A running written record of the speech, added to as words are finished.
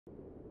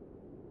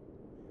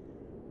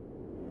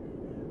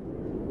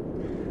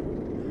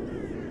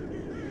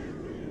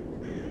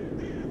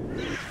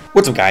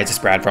What's up guys, it's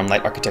Brad from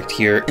Light Architect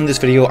here. In this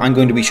video, I'm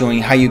going to be showing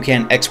you how you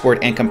can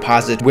export and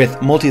composite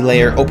with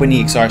multi-layer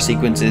OpenEXR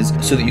sequences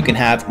so that you can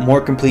have more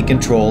complete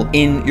control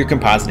in your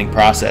compositing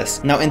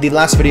process. Now in the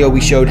last video,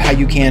 we showed how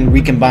you can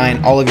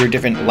recombine all of your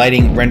different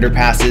lighting render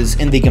passes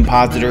in the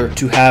compositor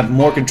to have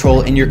more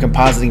control in your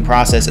compositing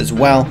process as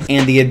well.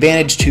 And the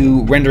advantage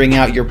to rendering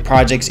out your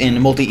projects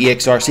in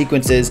multi-EXR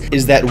sequences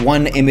is that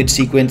one image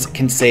sequence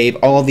can save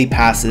all of the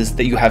passes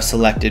that you have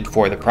selected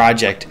for the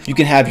project. You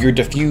can have your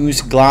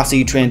diffuse,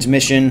 glossy, transmission,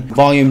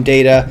 volume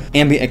data,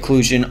 ambient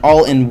occlusion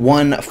all in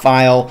one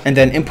file, and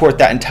then import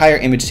that entire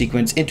image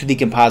sequence into the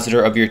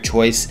compositor of your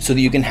choice so that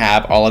you can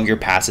have all of your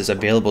passes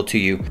available to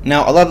you.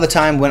 Now, a lot of the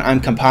time when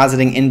I'm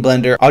compositing in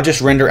Blender, I'll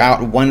just render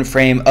out one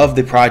frame of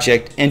the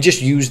project and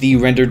just use the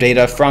render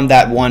data from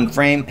that one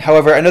frame.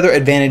 However, another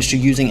advantage to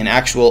using an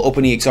actual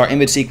OpenEXR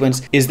image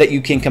sequence is that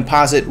you can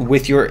composite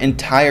with your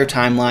entire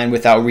timeline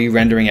without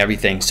re-rendering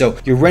everything. So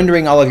you're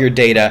rendering all of your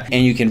data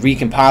and you can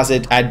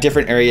recomposite at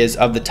different areas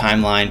of the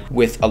timeline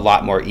with a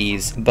lot more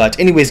ease. But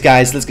anyways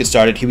guys, let's get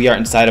started. Here we are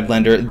inside of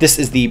Blender. This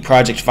is the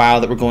project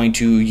file that we're going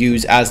to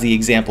use as the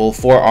example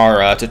for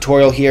our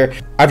tutorial here.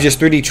 I've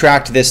just 3D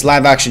tracked this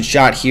live action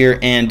shot here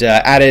and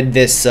added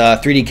this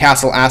 3D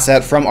castle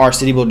asset from our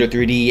City Builder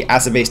 3D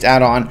asset based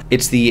add-on.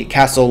 It's the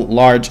castle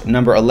large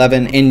number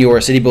 11 in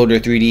your City Builder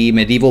 3D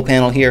medieval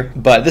panel here.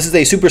 But this is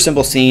a super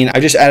simple scene.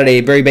 I've just added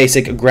a very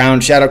basic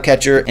ground shadow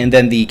catcher and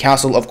then the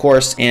castle, of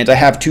course. And I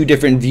have two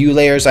different view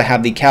layers. I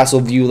have the castle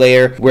view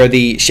layer where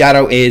the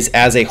shadow is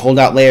as a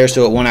holdout layer,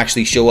 so it won't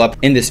actually show up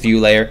in this view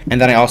layer.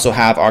 And then I also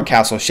have our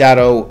castle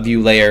shadow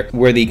view layer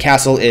where the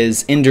castle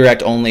is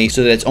indirect only,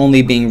 so that it's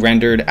only being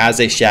rendered as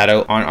a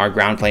shadow on our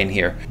ground plane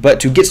here. But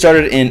to get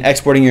started in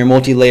exporting your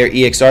multi-layer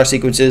EXR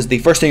sequences, the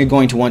first thing you're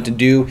going to want to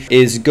do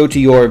is go to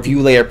your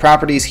view layer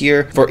properties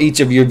here for each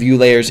of your view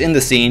layers in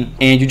the scene,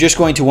 and you're just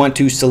going to want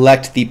to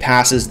select the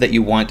passes that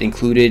you want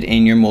included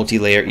in your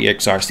multi-layer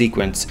EXR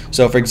sequence.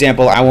 So for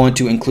example, I want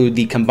to include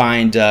the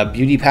combined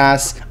beauty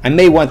pass. I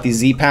may want the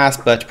Z pass,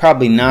 but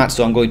probably not,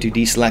 so I'm going to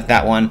deselect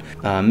that one.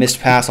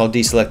 Mist pass, I'll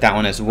deselect that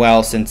one as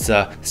well, since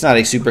it's not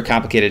a super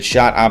complicated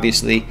shot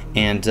obviously,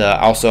 and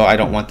also I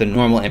don't want the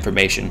normal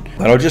information.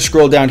 But I'll just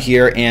scroll down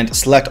here and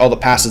select all the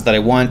passes that I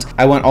want.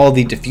 I want all of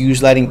the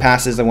diffuse lighting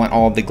passes, I want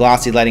all of the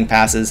glossy lighting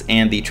passes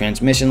and the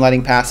transmission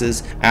lighting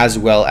passes, as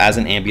well as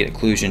an ambient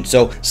occlusion.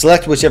 So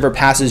select whichever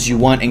passes you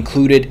want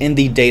included in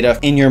the data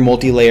in your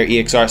multi-layer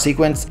EXR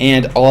sequence,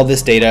 and all of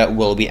this data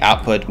will be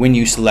output when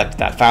you select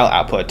that file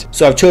output.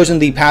 So I've chosen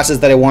the passes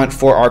that I want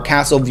for our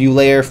castle view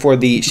layer. For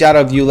the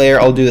shadow view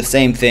layer, I'll do the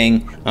same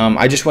thing.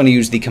 I just want to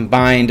use the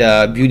combined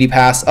beauty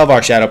pass of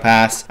our shadow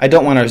pass. I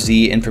don't want our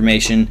Z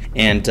information,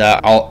 and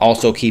I'll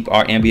also keep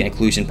our ambient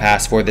occlusion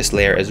pass for this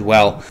layer as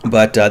well.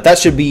 But that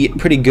should be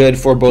pretty good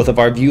for both of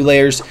our view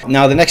layers.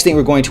 Now the next thing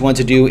we're going to want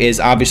to do is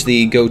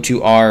obviously go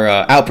to our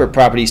output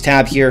properties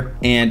tab here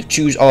and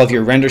choose all of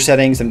your render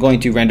settings. I'm going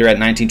to render at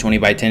 1920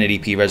 by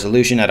 1080p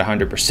resolution at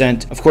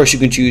 100%. Of course, you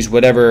can choose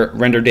whatever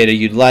render data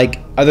you'd like,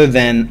 other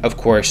than of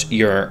course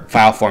your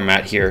file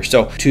format here.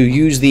 So to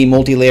use the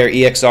multi-layer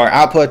EXR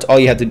output, all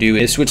you have to do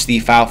is switch the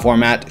file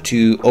format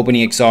to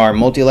OpenEXR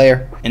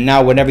multi-layer, and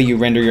now whenever you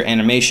render your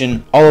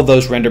animation, all of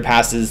those render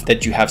passes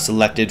that you have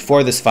selected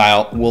for this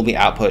file will be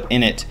output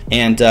in it.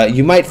 And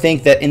you might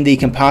think that in the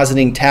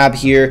compositing tab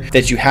here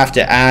that you have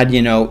to add,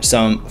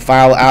 some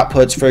file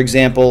outputs, for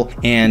example,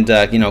 and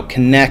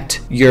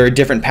connect your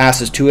different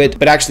passes to it.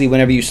 But actually,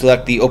 whenever you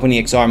select the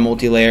OpenEXR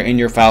multi-layer in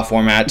your file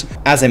format,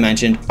 as I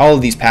mentioned, all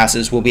of these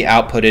passes will be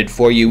outputted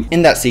for you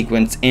in that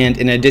sequence. And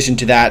in addition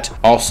to that,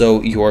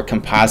 also your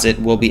composite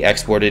will be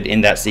exported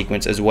in that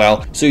sequence as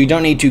well. So you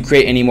don't need to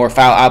create any more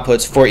file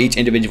outputs for each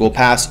individual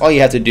pass. All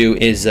you have to do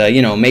is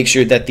make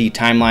sure that the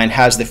timeline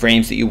has the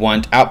frames that you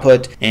want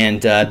output,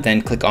 and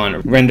then click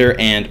on render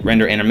and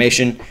render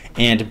animation,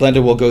 and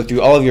Blender will go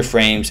through all of your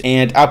frames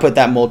and output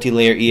that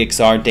multi-layer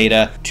EXR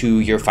data to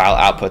your file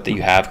output that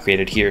you have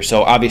created here.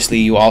 So obviously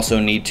you also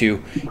need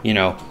to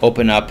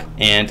open up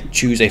and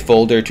choose a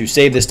folder to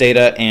save this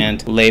data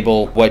and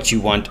label what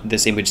you want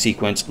this image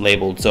sequence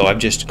labeled. So I've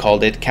just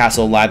called it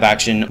Castle Live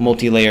Action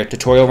Multi-Layer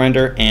Tutorial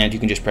Render, and you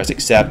can just press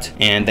accept,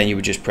 and then you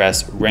would just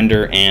press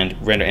render and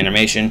render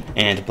animation,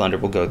 and Blender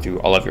will go through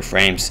all of your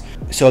frames.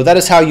 So that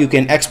is how you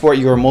can export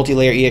your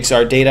multi-layer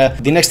EXR data.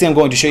 The next thing I'm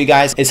going to show you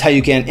guys is how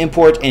you can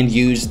import and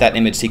use that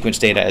image sequence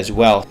data as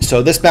well.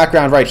 So this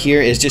background right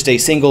here is just a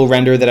single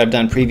render that I've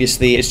done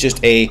previously. It's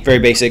just a very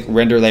basic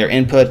render layer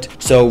input.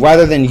 So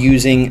rather than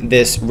using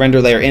this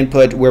render layer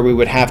input where we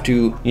would have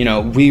to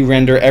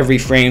re-render every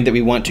frame that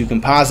we want to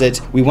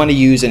composite, we want to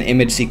use an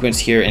image sequence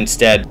here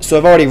instead. So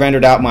I've already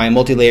rendered out my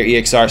multi-layer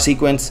EXR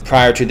sequence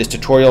prior to this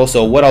tutorial.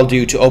 So what I'll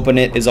do to open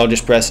it is I'll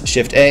just press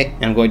Shift A,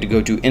 and I'm going to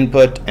go to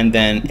input and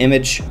then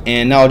image,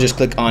 and now I'll just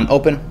click on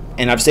open.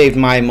 And I've saved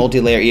my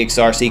multi-layer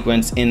EXR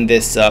sequence in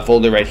this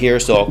folder right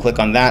here, so I'll click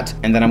on that,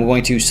 and then I'm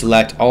going to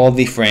select all of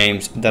the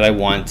frames that I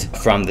want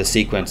from the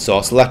sequence. So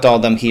I'll select all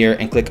of them here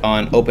and click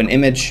on open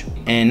image,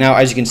 And now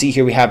as you can see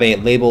here, we have a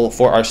label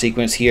for our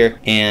sequence here,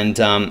 and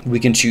we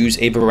can choose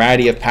a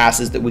variety of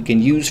passes that we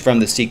can use from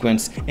the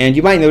sequence. And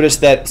you might notice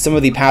that some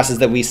of the passes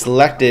that we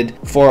selected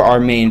for our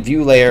main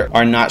view layer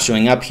are not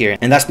showing up here,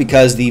 and that's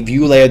because the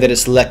view layer that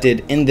is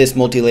selected in this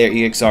Multilayer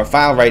EXR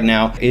file right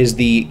now is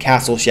the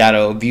castle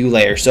shadow view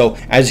layer. So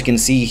as you can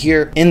see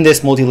here in this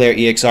Multilayer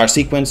EXR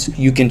sequence,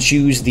 you can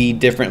choose the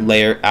different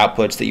layer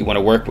outputs that you want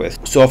to work with.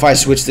 So if I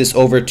switch this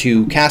over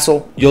to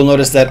castle, you'll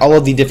notice that all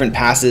of the different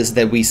passes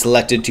that we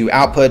selected to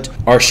output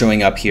are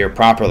showing up here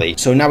properly.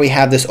 So now we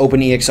have this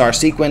OpenEXR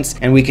sequence,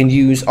 and we can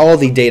use all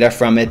the data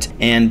from it.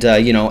 And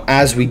you know,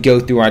 as we go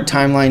through our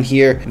timeline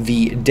here,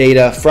 the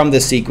data from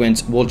the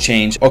sequence will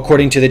change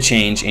according to the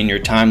change in your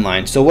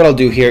timeline. So what I'll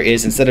do here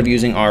is, instead of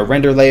using our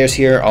render layers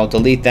here, I'll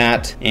delete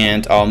that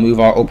and I'll move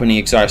our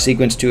OpenEXR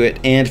sequence to it.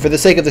 And for the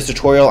sake of this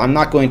tutorial, I'm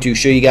not going to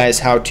show you guys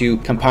how to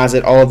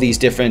composite all of these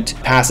different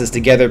passes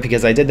together,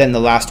 because I did that in the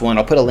last one.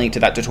 I'll put a link to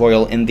that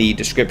tutorial in the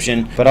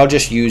description, but I'll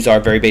just use our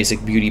very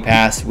basic beauty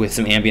pass with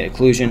some ambient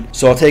occlusion.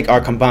 So I'll take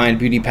our combined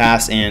beauty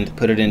pass and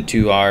put it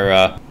into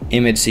our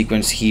image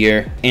sequence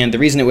here. And the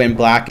reason it went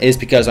black is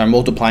because our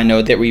multiply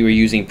node that we were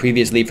using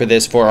previously for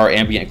this for our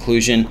ambient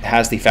occlusion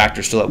has the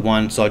factor still at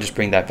 1, so I'll just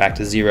bring that back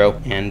to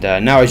 0. And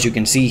now as you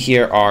can see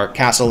here, our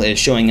castle is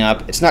showing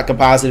up. It's not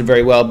composited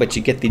very well, but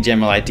you get the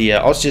general idea.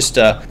 I'll just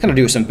kind of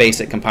do some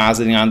basic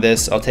compositing on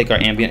this. I'll take our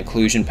ambient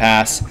occlusion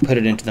pass, put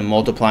it into the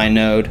multiply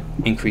node,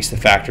 increase the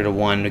factor to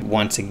 1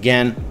 once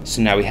again.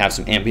 So now we have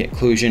some ambient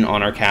occlusion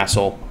on our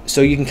castle.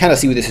 So you can kind of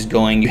see where this is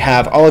going. You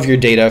have all of your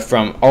data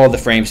from all of the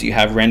frames that you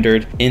have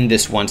rendered in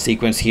this one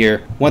sequence here.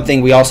 One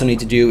thing we also need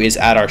to do is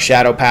add our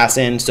shadow pass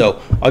in.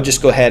 So I'll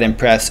just go ahead and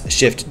press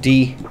Shift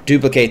D,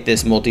 duplicate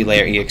this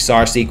Multilayer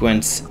EXR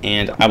sequence,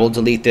 and I will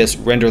delete this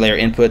render layer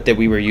input that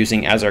we were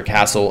using as our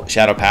castle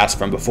shadow pass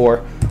from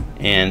before.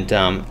 And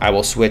I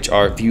will switch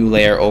our view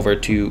layer over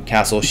to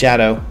castle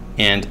shadow.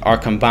 And our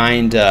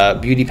combined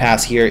beauty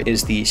pass here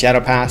is the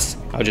shadow pass.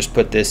 I'll just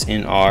put this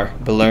in our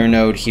blur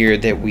node here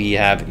that we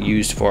have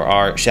used for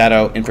our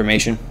shadow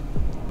information,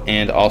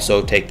 and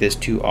also take this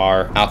to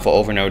our alpha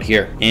over node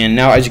here. And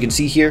now as you can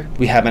see here,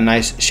 we have a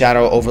nice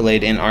shadow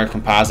overlaid in our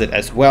composite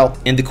as well.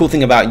 And the cool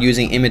thing about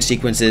using image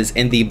sequences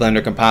in the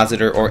Blender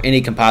compositor, or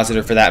any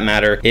compositor for that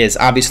matter, is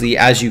obviously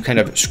as you kind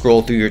of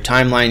scroll through your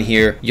timeline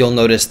here, you'll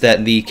notice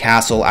that the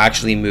castle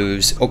actually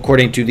moves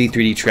according to the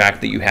 3D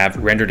track that you have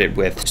rendered it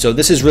with. So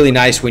this is really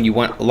nice when you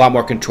want a lot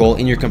more control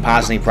in your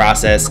compositing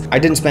process. I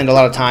didn't spend a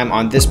lot of time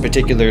on this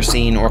particular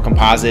scene or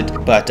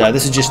composite, but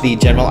this is just the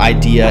general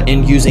idea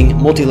in using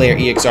Multilayer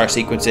EXR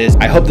sequences.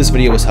 I hope this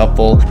video was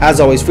helpful.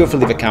 As always, feel free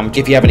to leave a comment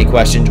if you have any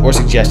questions or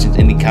suggestions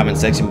in the comment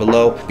section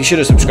below. Be sure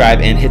to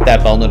subscribe and hit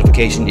that bell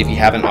notification if you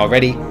haven't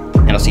already,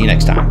 and I'll see you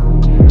next time.